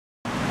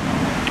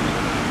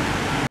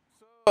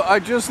I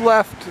just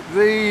left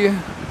the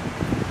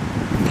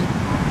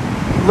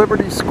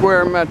Liberty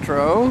Square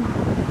Metro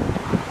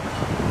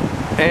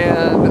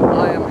and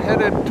I am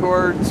headed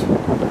towards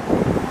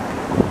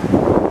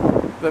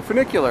the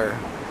funicular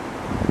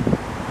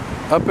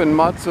up in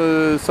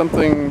Matsu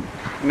something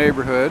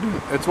neighborhood.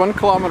 It's 1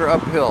 kilometer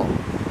uphill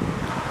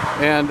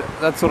and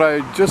that's what I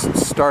just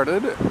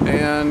started,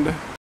 and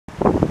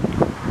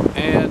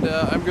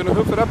I'm gonna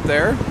hoof it up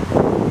there.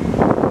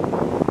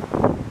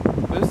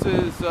 This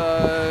is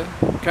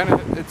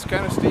it's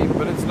kind of steep,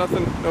 but it's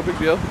nothing, no big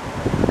deal.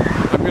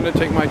 I'm gonna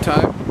take my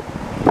time.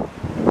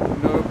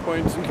 No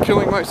point in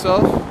killing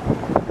myself.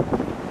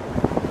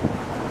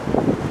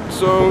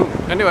 So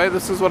anyway,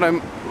 this is what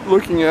I'm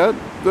looking at.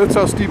 That's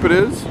how steep it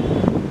is. A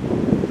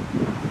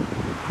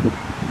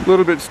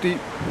little bit steep,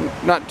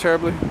 not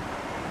terribly.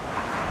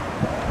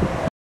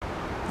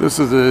 This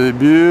is a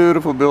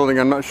beautiful building.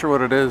 I'm not sure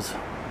what it is.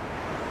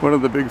 One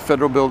of the big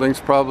federal buildings,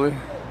 probably.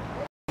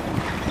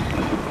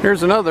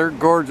 Here's another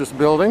gorgeous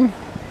building.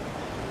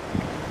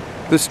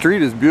 This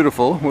street is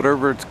beautiful,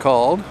 whatever it's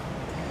called.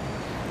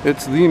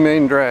 It's the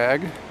main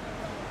drag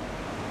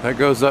that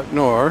goes up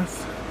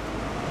north.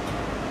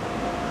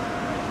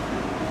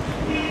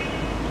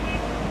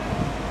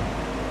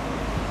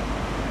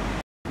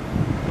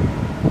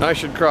 I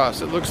should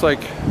cross. It looks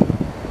like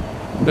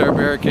there are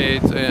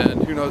barricades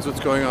and who knows what's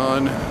going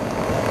on.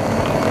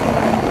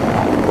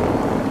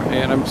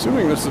 And I'm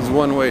assuming this is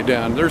one way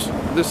down.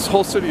 This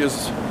whole city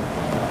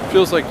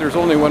feels like there's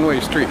only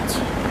one-way streets,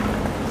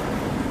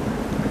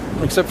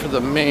 except for the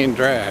main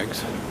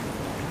drags.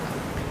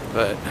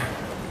 But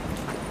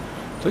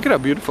look at how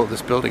beautiful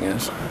this building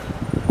is.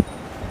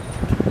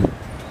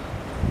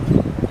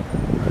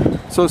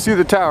 So see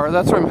the tower,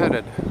 that's where I'm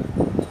headed.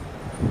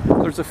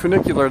 There's a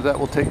funicular that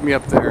will take me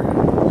up there.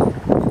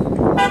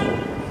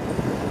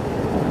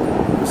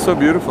 It's so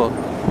beautiful.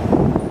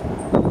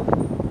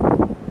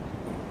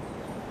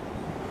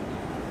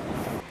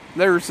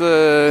 There's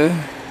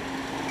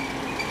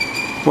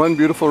one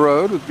beautiful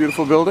road with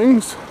beautiful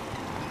buildings,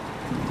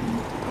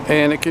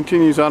 and it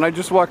continues on. I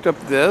just walked up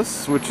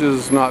this, which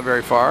is not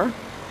very far,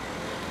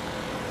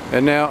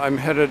 and now I'm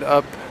headed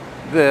up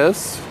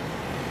this,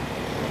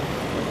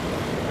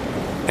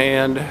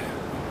 and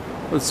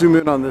let's zoom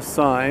in on this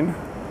sign.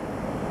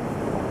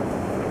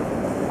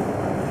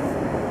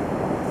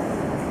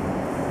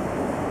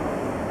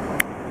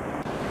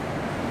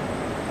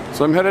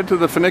 So I'm headed to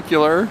the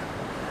funicular,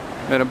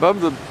 and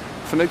above the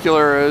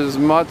funicular is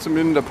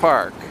Mtatsminda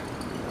Park.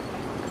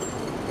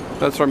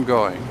 That's where I'm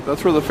going.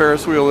 That's where the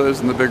Ferris wheel is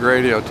and the big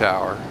radio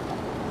tower.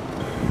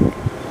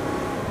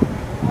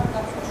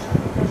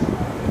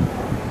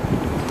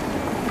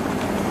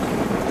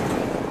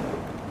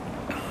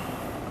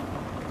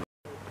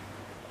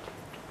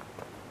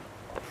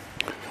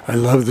 I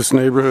love this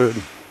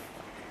neighborhood.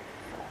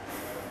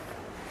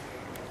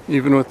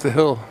 Even with the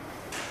hill.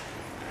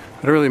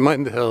 I don't really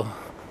mind the hill.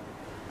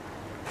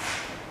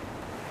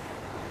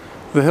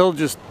 The hill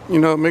just, you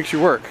know, makes you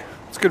work.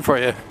 It's good for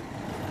you.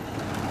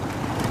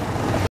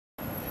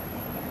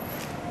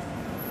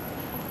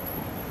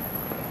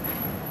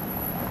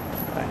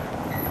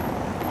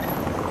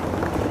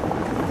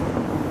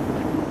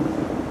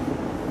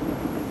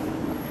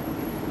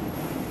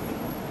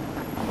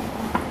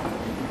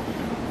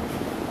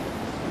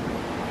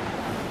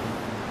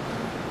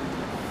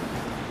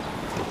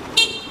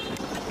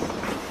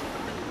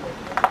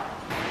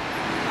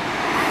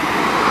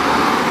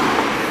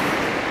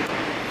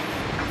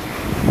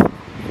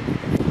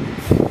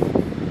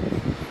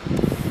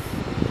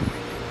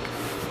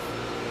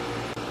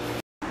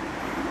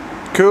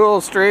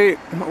 Cool street.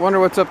 I wonder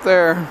what's up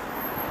there.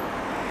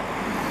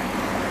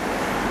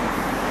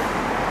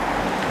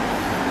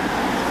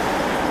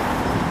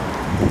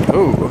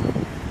 Oh,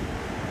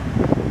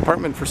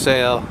 apartment for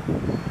sale.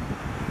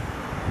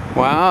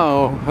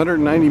 Wow,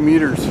 190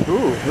 meters.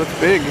 Ooh, that's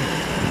big.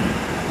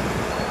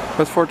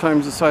 That's 4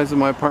 times the size of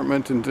my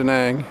apartment in Da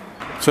Nang.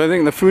 So I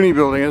think the Funi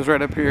building is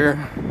right up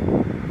here.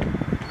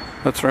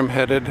 That's where I'm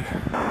headed.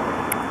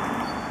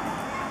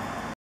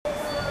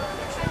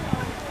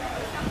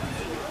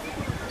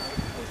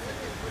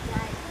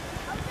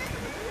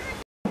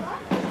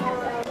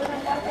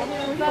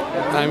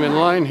 I'm in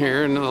line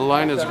here, and the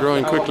line is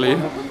growing quickly.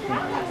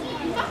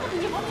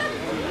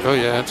 Oh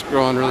yeah, it's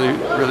growing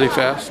really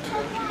fast.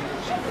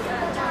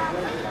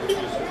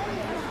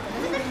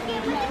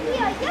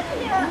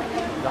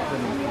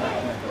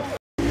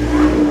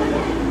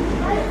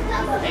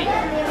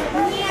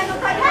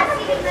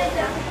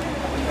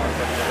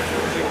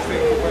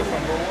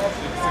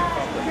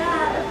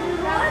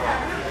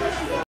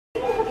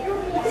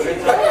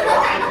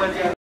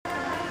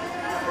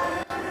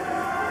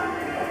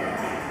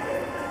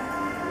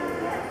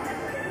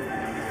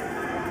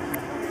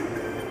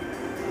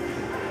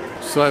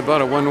 So I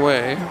bought a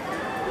one-way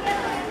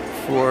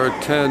for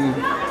 10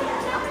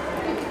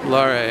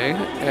 lire,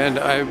 and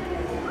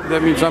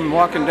that means I'm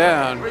walking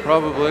down,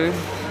 probably,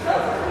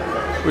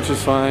 which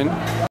is fine.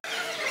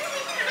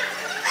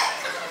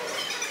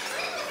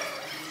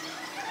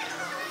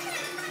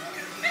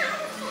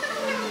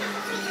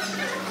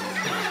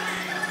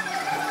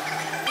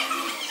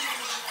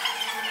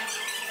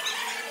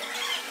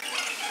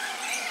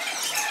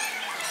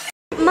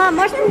 Мам,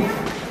 можно?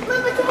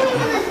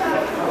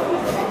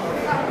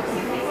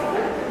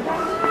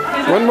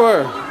 One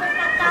more.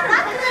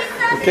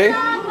 Okay.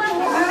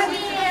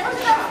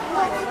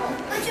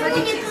 Почему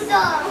не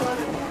туда?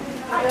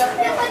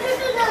 Я хочу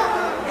туда.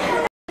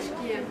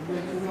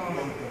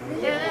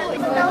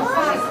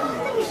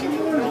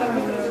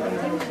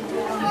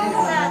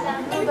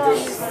 Это ж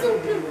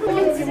супер.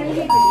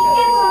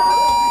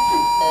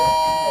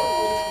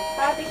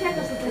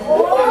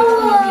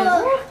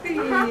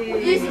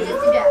 Если для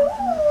тебя.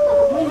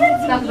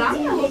 Тогда?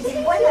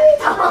 Едем.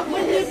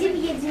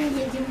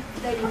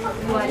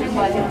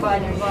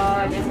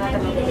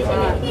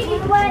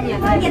 Валим.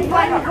 Нет,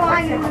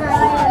 валим.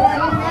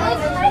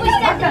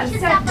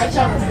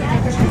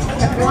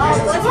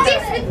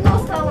 Теперь светло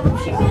стало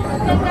вообще.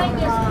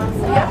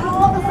 Я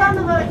пробовала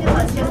заново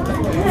делать, честно.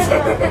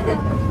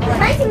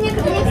 Знаете, мне,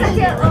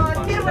 кстати,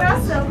 первый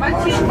раз...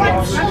 Мальчишки,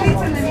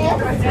 смотрите на меня.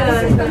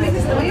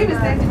 Становитесь своими,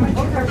 станьте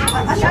мальчиками.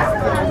 А сейчас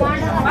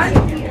нормально.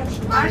 Маленькие.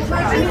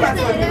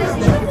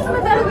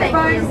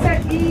 Улыбайся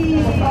и...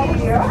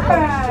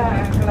 Опа!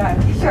 Класс.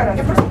 Еще раз.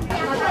 Я, короче,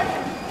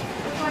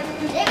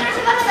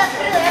 ворота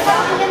открыла. Я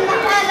просто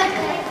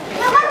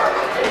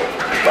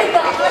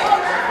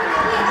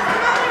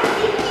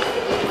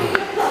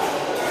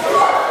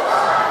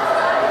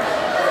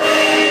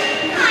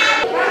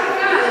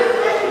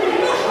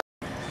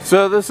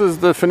So this is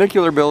the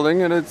funicular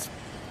building, and it's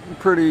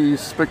pretty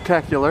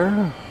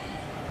spectacular.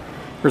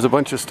 There's a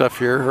bunch of stuff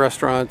here,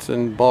 restaurants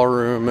and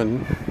ballroom,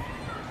 and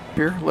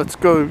here, let's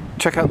go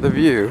check out the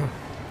view.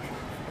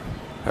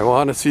 I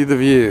want to see the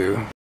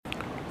view.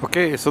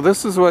 Okay, so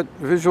this is what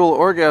visual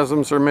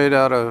orgasms are made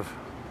out of.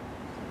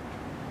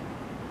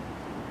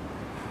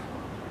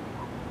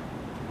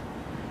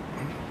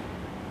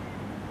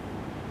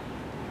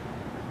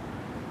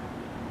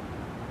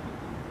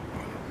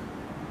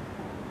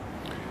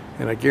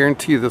 And I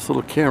guarantee this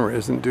little camera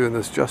isn't doing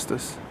this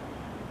justice.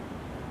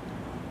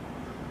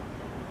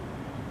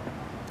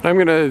 I'm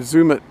going to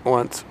zoom it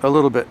once, a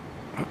little bit,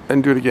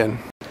 and do it again.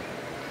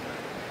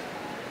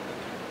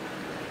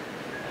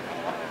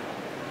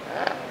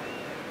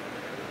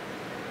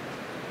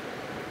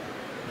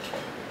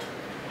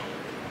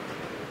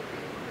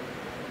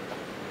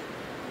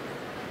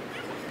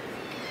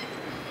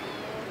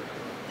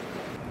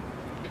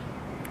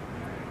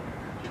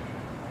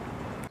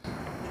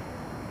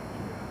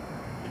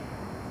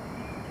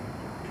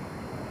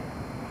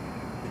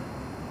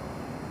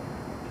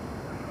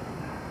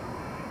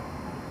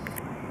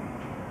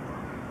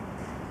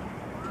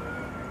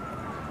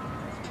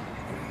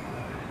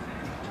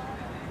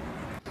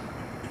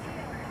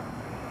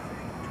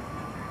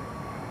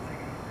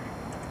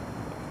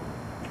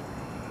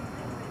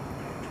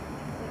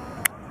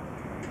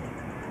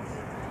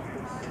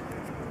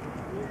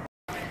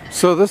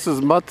 So this is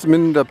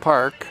Mtatsminda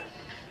Park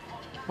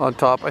on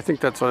top. I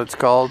think that's what it's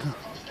called.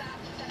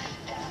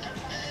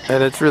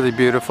 And it's really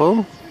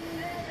beautiful.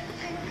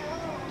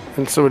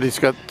 And somebody's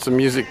got some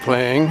music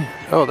playing.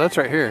 Oh, that's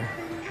right here.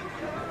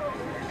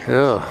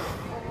 Yeah.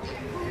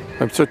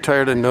 I'm so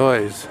tired of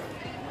noise.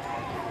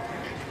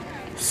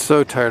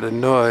 So tired of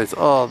noise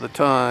all the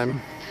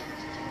time.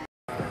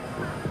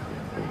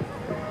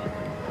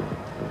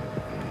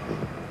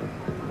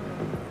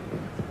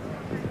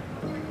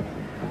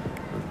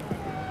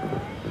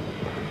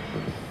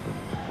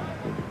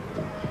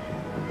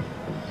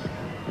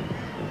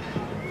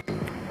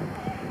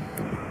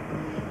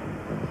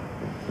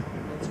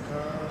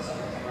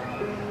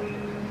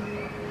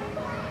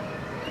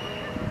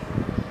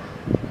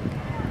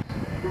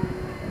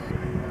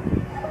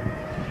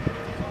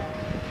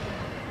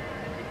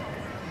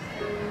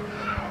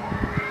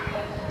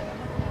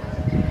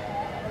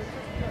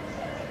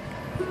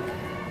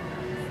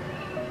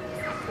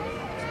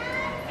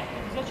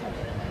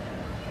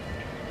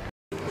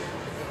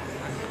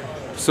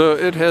 So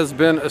it has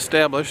been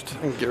established,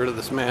 and get rid of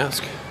this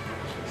mask,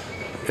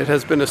 it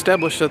has been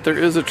established that there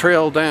is a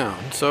trail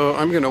down, so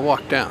I'm going to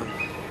walk down.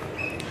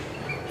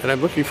 And I'm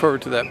looking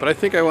forward to that, but I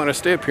think I want to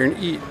stay up here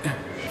and eat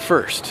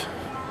first.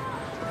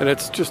 And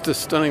it's just a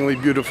stunningly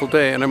beautiful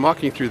day, and I'm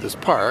walking through this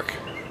park.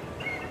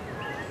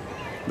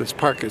 This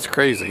park is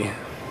crazy.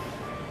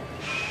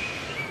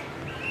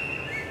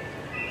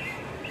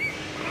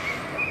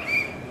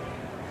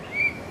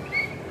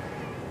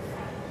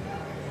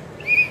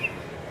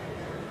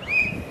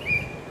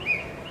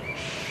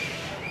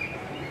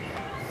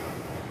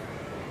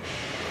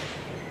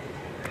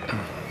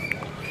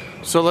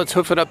 So let's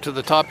hoof it up to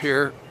the top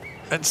here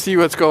and see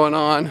what's going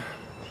on.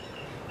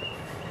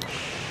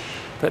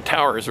 That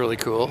tower is really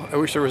cool. I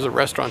wish there was a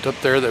restaurant up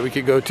there that we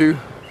could go to.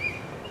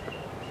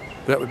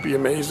 That would be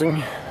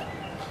amazing.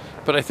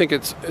 But I think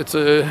it's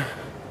the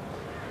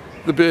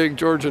big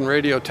Georgian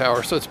radio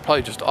tower, so it's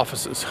probably just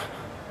offices.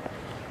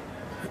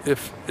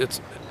 If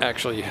it's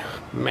actually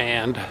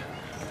manned,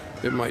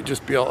 it might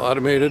just be all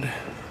automated.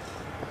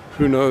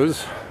 Who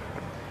knows?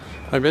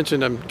 I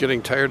mentioned I'm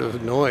getting tired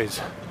of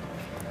noise.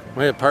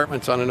 My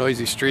apartment's on a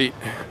noisy street,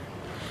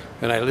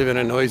 and I live in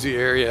a noisy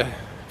area.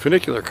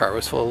 Funicular car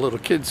was full of little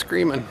kids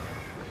screaming.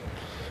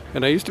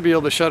 And I used to be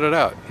able to shut it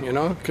out, you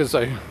know, because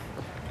I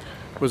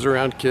was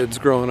around kids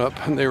growing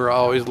up and they were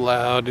always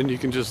loud and you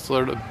can just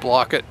sort of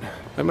block it.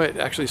 I might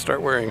actually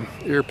start wearing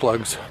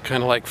earplugs,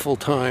 kind of like full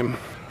time,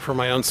 for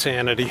my own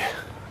sanity.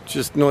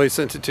 Just noise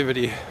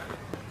sensitivity.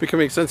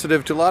 Becoming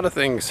sensitive to a lot of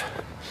things.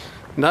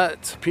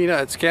 Nuts,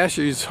 peanuts,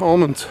 cashews,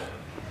 almonds,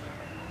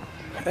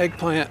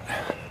 eggplant,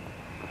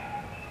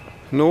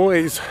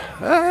 noise.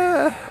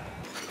 Ah!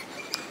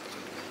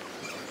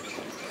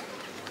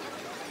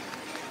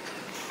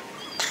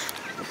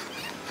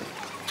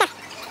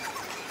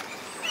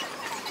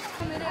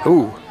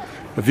 Ooh,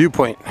 a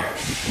viewpoint.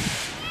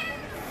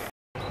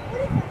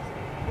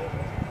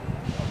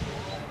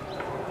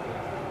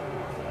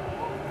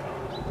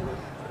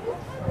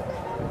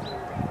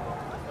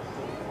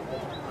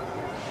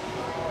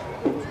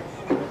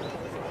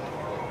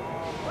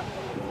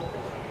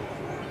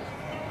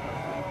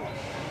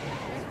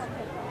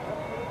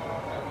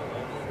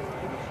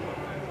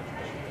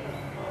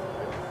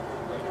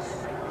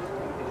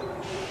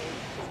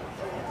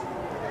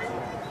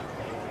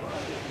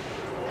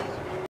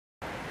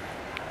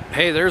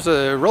 Hey, there's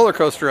a roller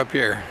coaster up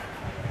here.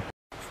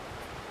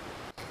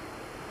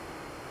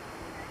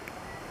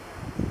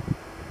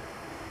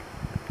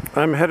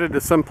 I'm headed to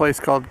some place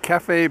called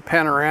Cafe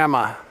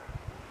Panorama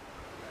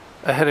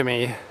ahead of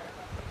me.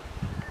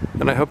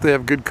 And I hope they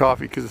have good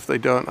coffee, because if they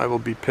don't, I will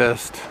be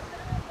pissed.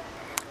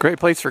 Great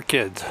place for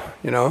kids,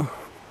 you know?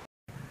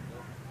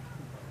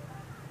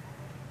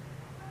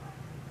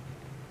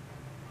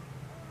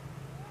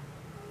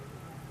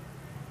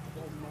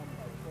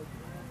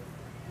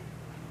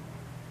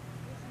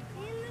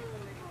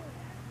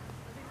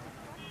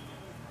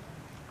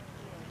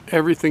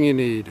 Everything you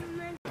need.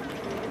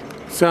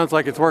 Sounds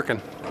like it's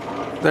working.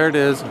 There it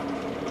is.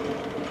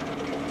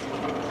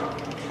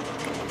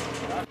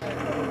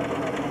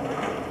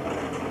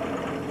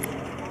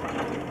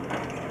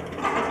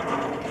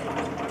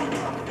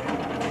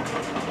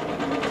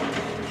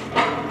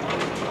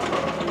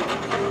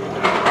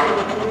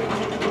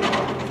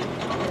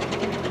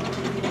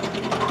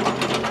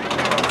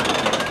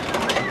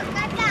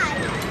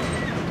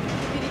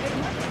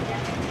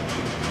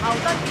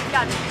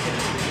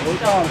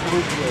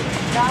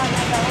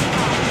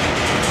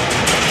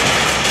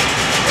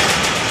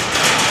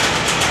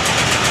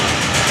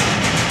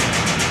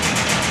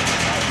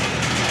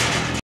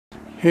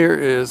 Here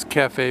is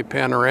Cafe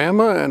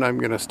Panorama, and I'm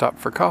going to stop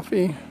for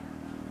coffee.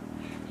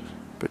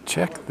 But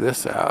check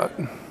this out.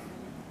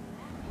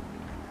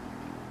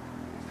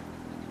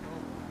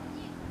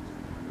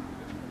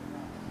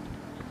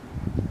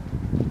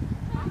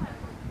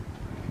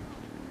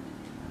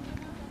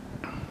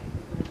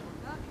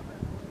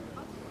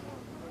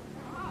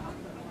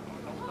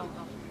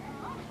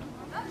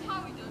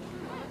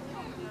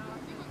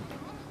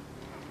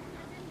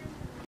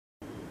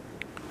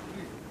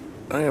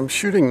 I am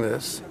shooting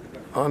this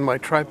on my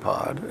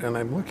tripod, and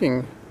I'm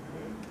looking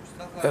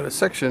at a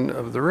section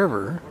of the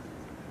river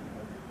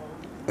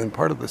and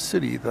part of the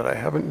city that I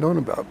haven't known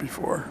about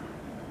before.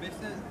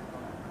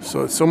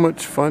 So it's so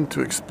much fun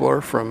to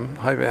explore from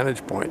high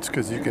vantage points,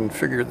 because you can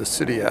figure the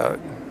city out.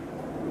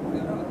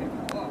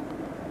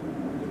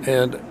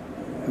 And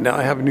now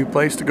I have a new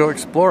place to go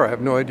explore. I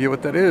have no idea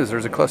what that is.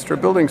 There's a cluster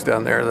of buildings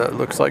down there that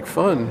looks like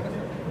fun.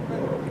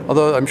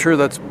 Although I'm sure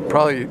that's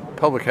probably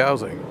public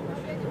housing.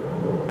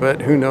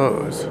 But who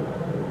knows?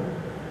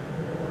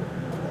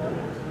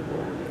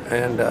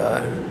 And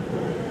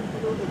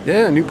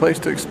yeah, a new place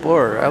to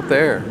explore out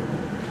there.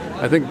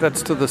 I think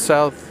that's to the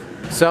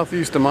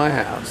southeast of my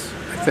house,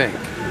 I think.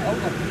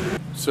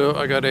 So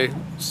I got a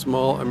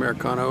small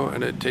Americano,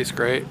 and it tastes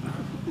great.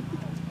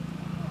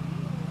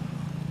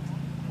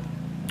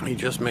 He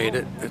just made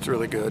it. It's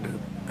really good.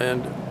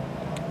 And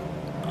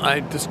I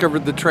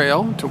discovered the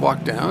trail to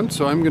walk down,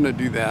 so I'm gonna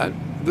do that.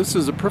 This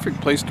is a perfect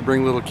place to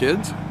bring little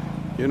kids,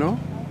 you know?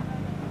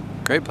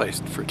 Great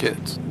place for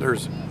kids.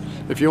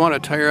 If you want to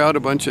tire out a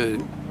bunch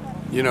of,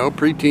 you know,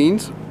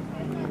 preteens,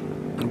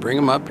 and bring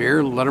them up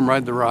here, let them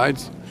ride the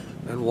rides,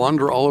 and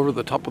wander all over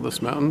the top of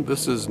this mountain.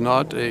 This is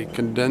not a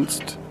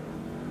condensed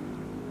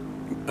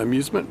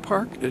amusement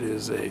park. It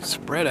is a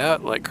spread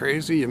out like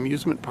crazy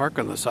amusement park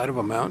on the side of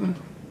a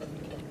mountain.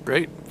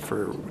 Great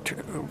for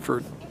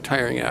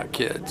tiring out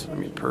kids. I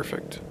mean,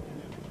 perfect.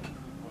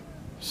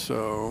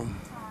 So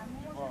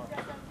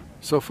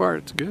far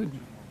it's good.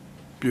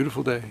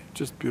 Beautiful day,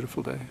 just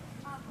beautiful day.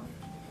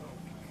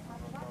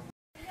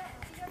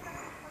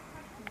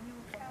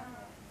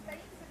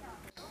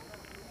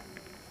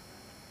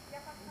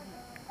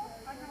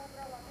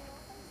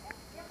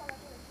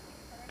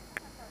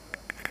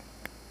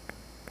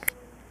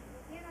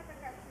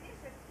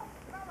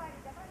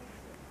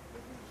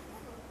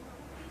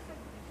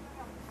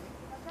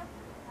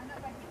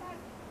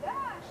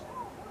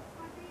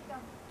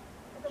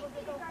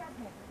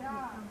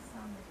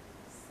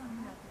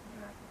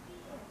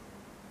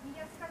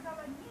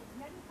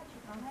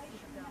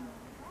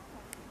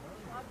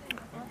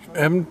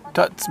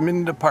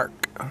 Mtatsminda Park.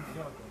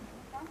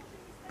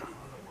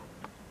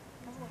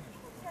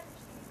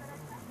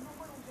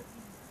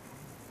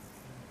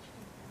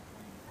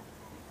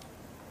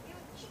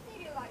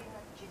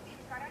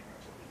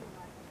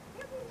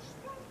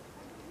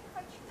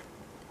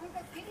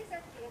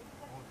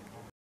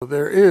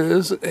 There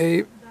is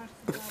a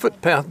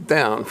footpath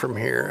down from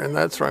here, and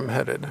that's where I'm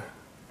headed.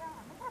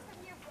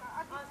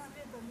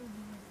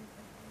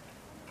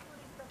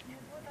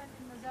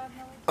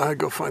 I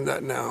go find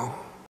that now.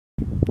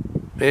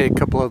 A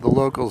couple of the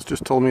locals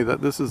just told me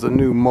that this is a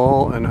new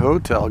mall and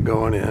hotel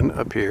going in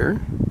up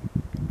here.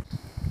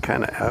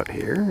 Kind of out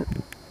here.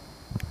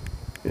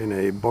 In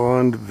a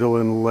Bond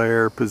villain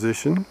lair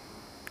position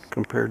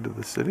compared to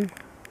the city.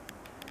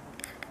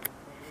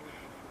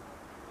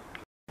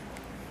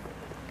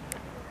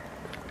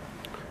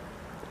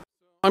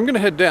 I'm gonna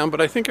head down,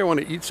 but I think I want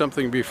to eat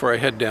something before I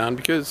head down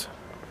because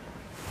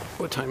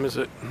what time is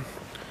it?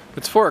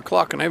 It's 4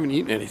 o'clock and I haven't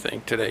eaten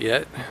anything today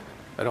yet.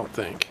 I don't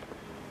think.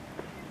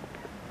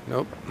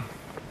 Nope.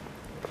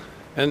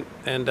 And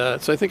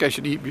so I think I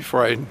should eat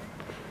before I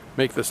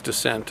make this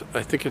descent.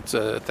 I think it's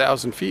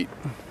 1,000 feet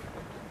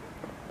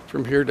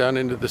from here down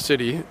into the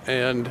city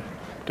and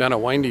down a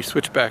windy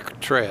switchback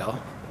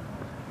trail.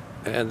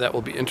 And that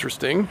will be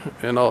interesting.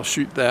 And I'll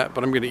shoot that,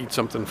 but I'm going to eat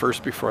something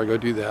first before I go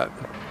do that.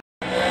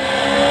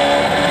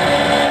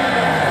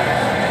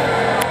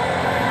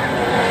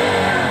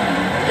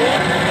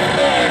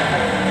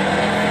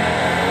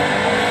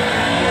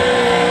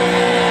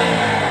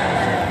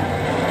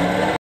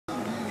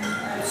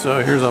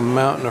 So here's a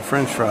mountain of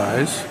French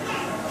fries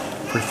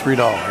for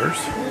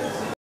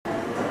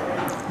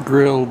 $3.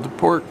 Grilled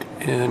pork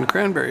and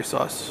cranberry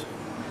sauce.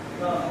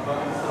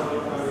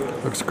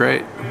 Looks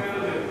great.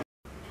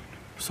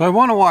 So I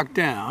want to walk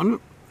down,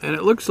 and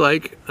it looks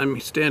like I'm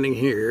standing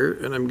here,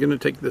 and I'm going to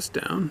take this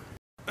down.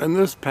 And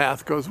this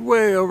path goes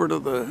way over to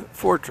the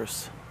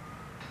fortress.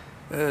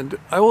 And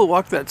I will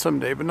walk that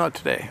someday, but not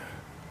today.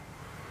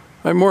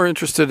 I'm more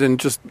interested in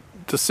just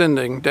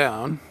descending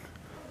down.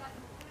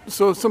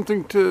 So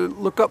something to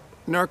look up,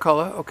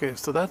 Narkala. Okay,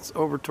 so that's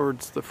over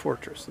towards the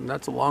fortress, and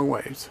that's a long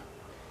ways.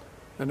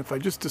 And if I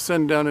just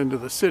descend down into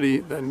the city,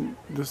 then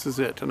this is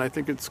it. And I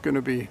think it's going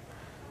to be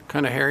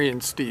kind of hairy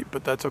and steep,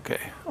 but that's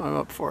okay. I'm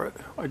up for it.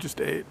 I just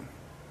ate.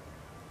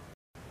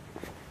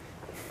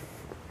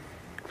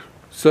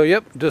 So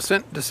yep,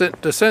 descent,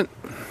 descent, descent.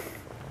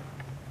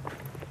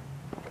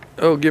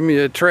 Oh, give me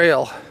a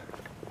trail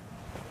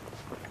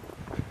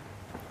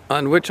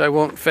on which I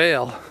won't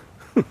fail.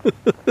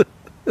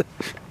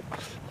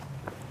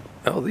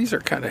 Oh, these are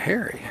kind of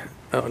hairy.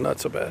 Oh, not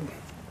so bad.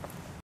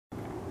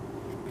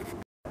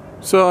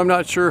 So I'm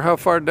not sure how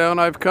far down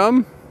I've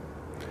come.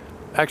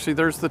 Actually,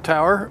 there's the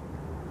tower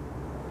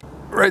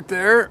right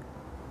there.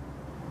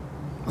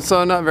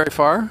 So not very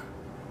far.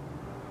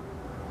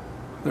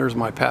 There's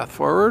my path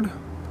forward.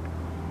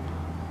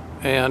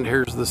 And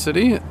here's the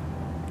city.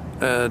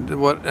 And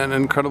what an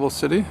incredible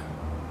city.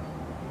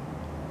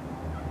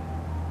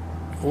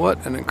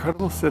 What an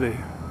incredible city.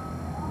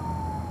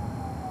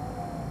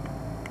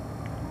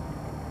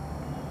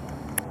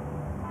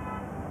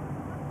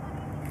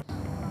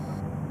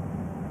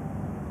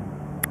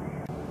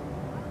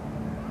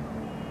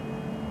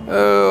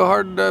 Oh,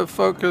 hard to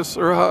focus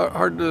or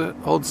hard to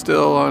hold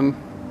still on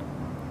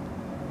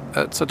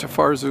at such a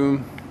far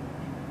zoom.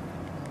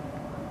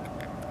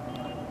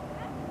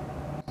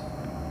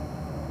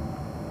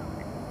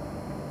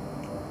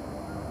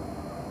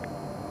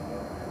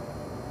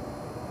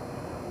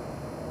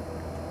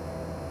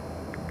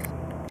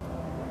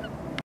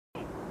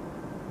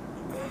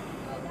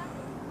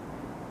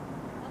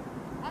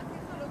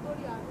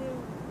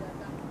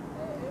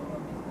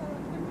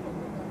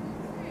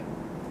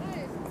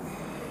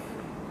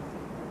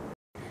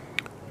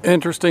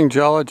 Interesting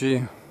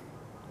geology,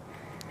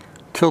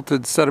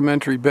 tilted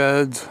sedimentary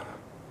beds.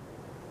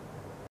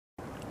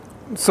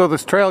 So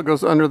this trail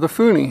goes under the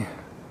Funi.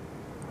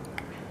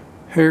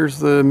 Here's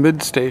the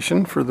mid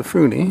station for the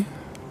Funi,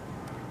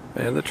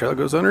 and the trail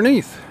goes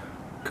underneath.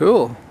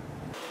 Cool.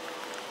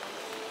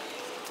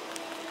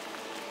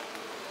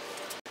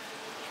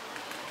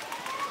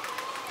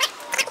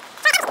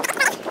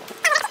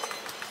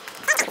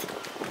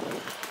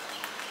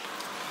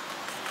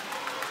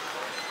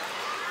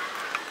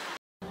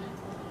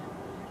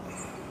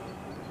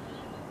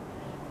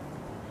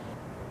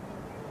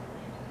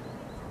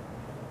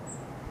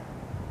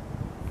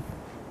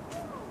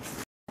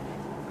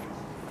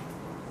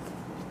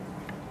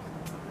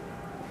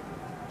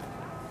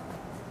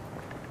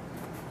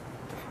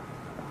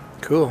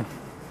 Cool.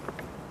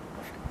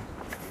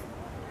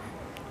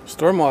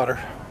 Stormwater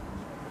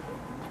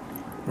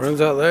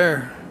runs out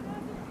there.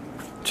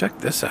 Check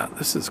this out.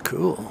 This is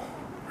cool.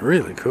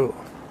 Really cool.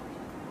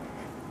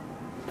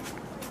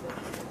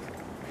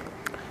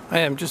 I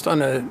am just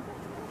on a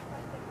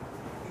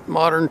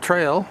modern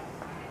trail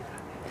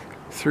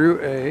through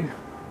a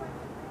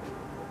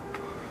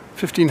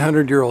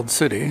 1,500-year-old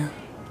city.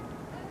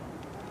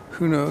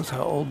 Who knows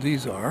how old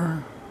these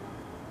are?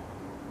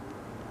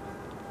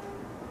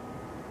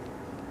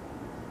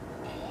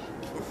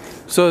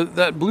 So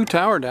that blue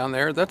tower down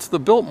there, that's the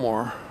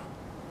Biltmore.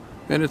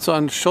 And it's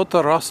on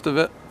Shota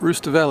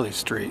Rustaveli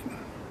Street.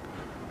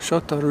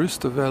 Shota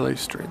Rustaveli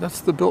Street. That's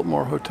the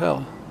Biltmore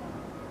Hotel.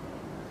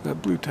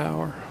 That blue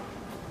tower.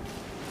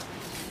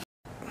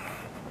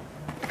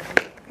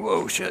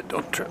 Whoa, shit,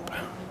 don't trip.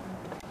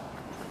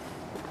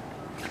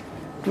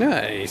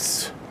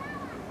 Nice.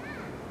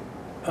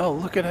 Oh,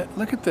 look at it.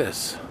 Look at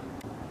this.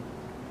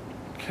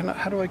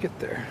 How do I get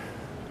there?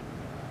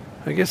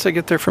 I guess I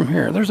get there from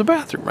here. There's a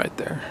bathroom right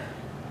there.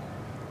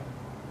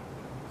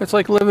 It's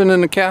like living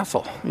in a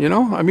castle, you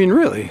know? I mean,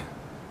 really.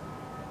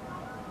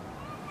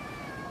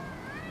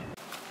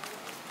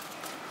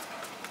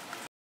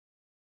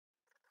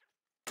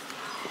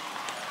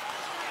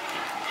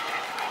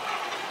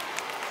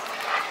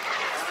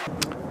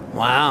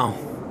 Wow.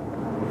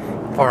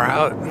 Far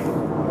out.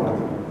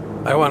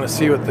 I want to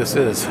see what this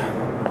is.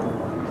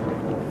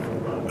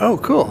 Oh,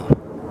 cool.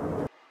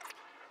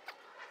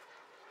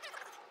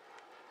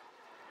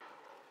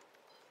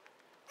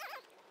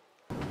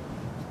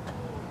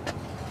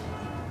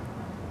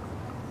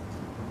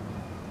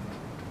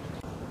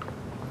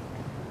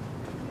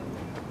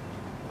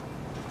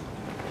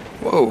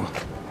 Whoa.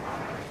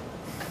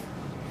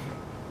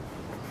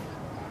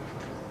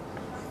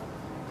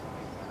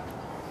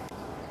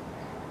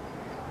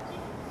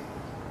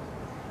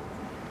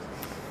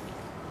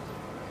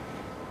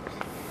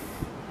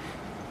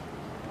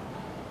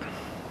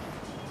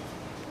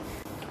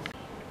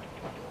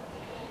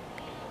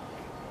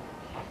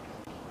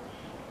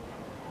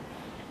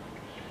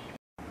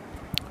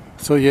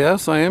 So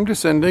yes, I am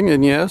descending,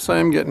 and yes, I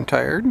am getting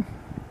tired.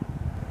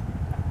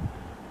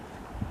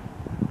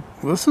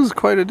 This is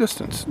quite a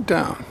distance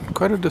down,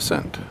 quite a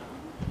descent.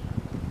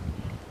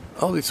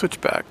 All these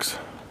switchbacks.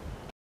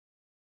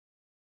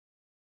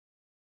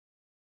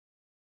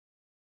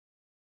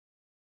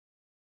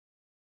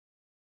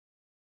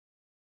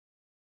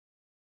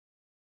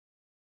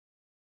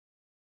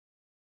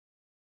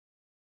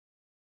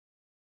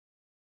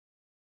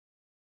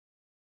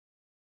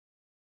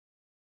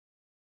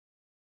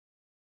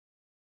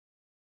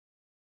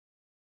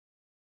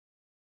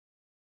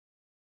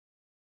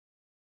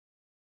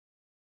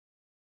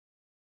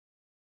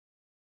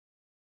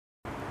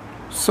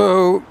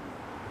 So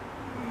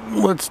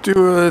let's do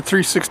a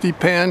 360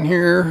 pan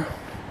here,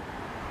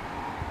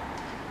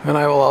 and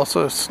I will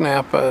also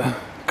snap a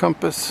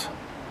compass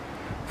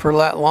for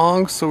lat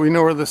long so we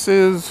know where this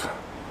is.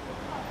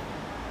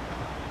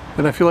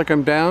 And I feel like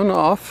I'm down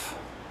off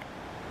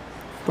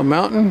the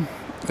mountain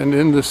and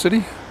in the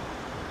city.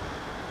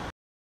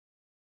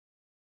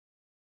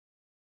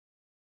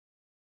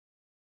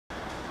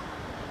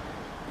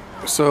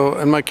 So,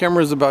 and my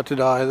camera is about to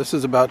die. This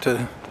is about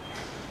to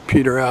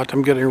peter out.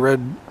 I'm getting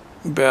red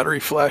battery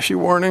flashy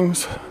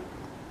warnings.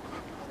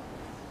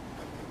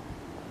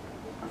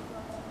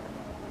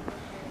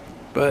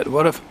 But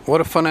what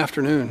a fun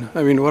afternoon.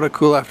 I mean, what a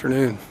cool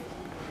afternoon.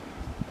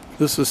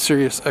 This is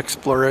serious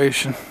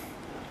exploration.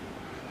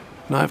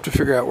 Now I have to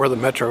figure out where the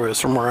metro is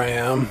from where I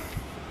am.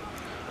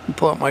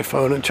 Pull out my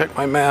phone and check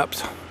my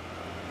maps.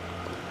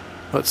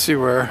 Let's see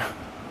what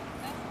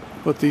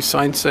these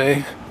signs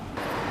say.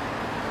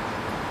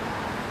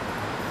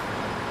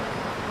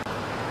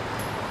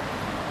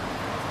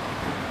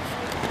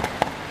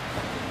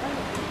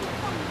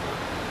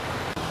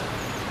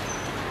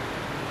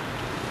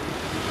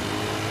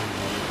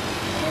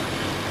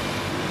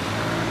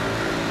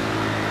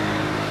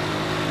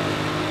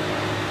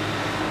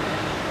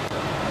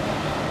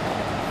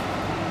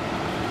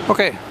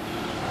 Okay.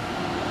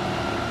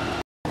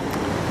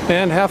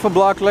 And half a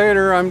block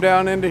later, I'm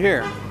down into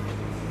here.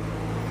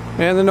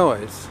 And the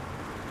noise.